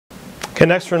Okay,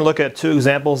 next we're going to look at two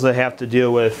examples that have to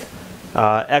deal with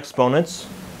exponents.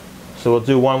 So we'll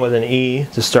do one with an e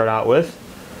to start out with.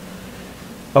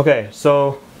 Okay,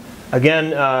 so again,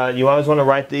 you always want to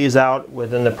write these out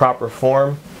within the proper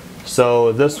form.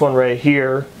 So this one right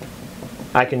here,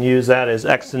 I can use that as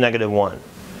x to negative 1.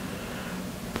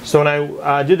 So when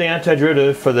I do the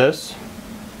antiderivative for this,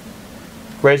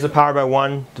 raise the power by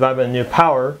 1, divide by the new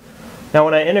power. Now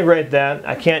when I integrate that,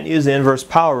 I can't use the inverse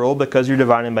power rule because you're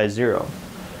dividing by 0.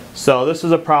 So this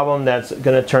is a problem that's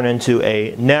going to turn into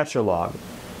a natural log.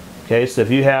 Okay, so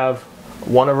if you have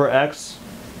 1 over x,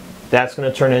 that's going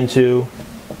to turn into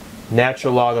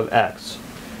natural log of x.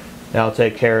 Now I'll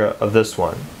take care of this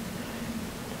one.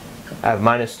 I have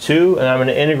minus 2, and I'm going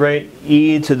to integrate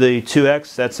e to the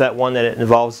 2x. That's that one that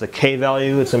involves the k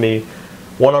value. It's going to be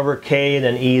 1 over k,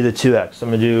 then e to the 2x. So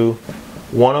I'm going to do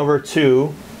 1 over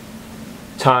 2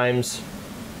 times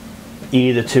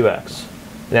e to the 2x.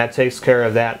 And that takes care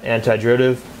of that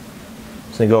antiderivative.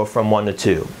 It's going to go from 1 to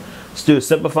 2. Let's do a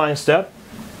simplifying step.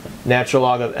 Natural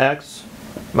log of x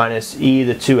minus e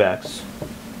to the 2x.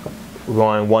 We're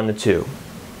going 1 to 2.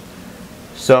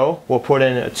 So we'll put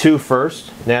in a 2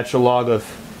 first. Natural log of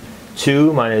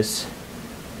 2 minus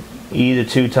e to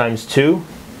 2 times 2.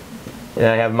 And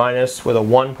I have minus with a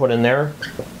 1 put in there.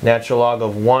 Natural log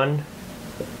of 1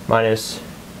 minus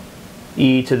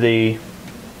e to the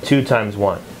 2 times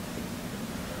 1.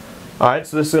 Alright,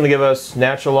 so this is going to give us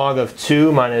natural log of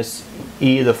 2 minus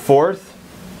e to the 4th.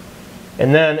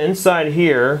 And then inside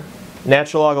here,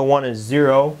 natural log of 1 is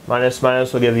 0. Minus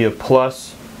minus will give you a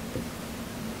plus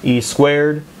e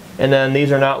squared. And then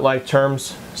these are not like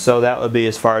terms, so that would be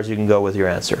as far as you can go with your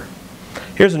answer.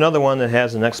 Here's another one that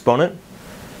has an exponent.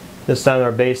 This time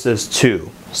our base is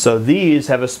 2. So these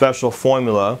have a special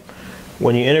formula.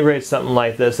 When you integrate something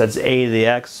like this, that's a to the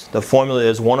x, the formula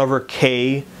is 1 over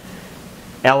k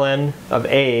ln of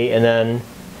a and then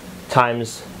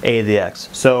times a to the x.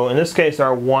 So in this case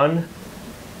our 1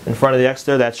 in front of the x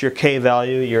there, that's your k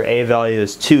value, your a value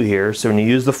is 2 here. So when you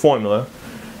use the formula,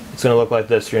 it's going to look like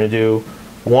this. You're going to do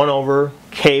 1 over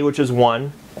k, which is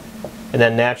 1, and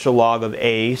then natural log of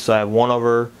a, so I have 1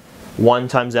 over 1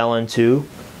 times ln 2,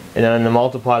 and then I'm going to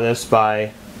multiply this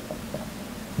by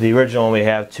the original one we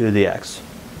have 2 to the x.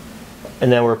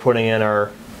 And then we're putting in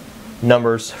our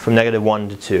numbers from negative 1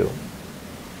 to 2.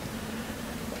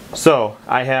 So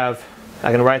I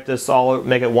can write this all,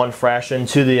 make it one fraction,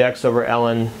 2 to the x over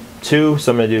ln 2.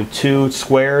 So I'm going to do 2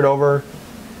 squared over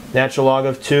natural log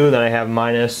of 2. Then I have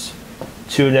minus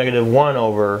 2 negative 1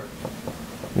 over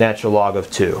natural log of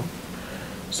 2.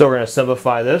 So we're going to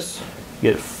simplify this.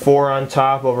 Get 4 on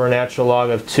top over natural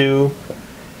log of 2.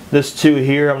 This 2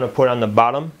 here I'm going to put on the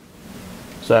bottom.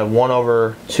 So I have 1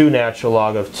 over 2 natural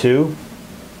log of 2.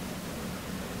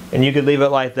 And you could leave it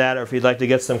like that, or if you'd like to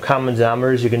get some common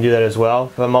denominators, you can do that as well.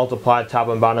 If I multiply top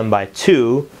and bottom by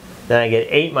 2, then I get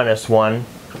 8 minus 1,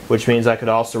 which means I could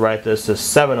also write this as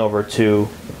 7 over 2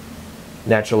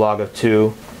 natural log of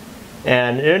 2.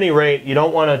 And at any rate, you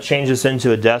don't want to change this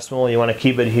into a decimal. You want to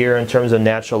keep it here in terms of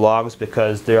natural logs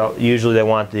because usually they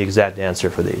want the exact answer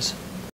for these.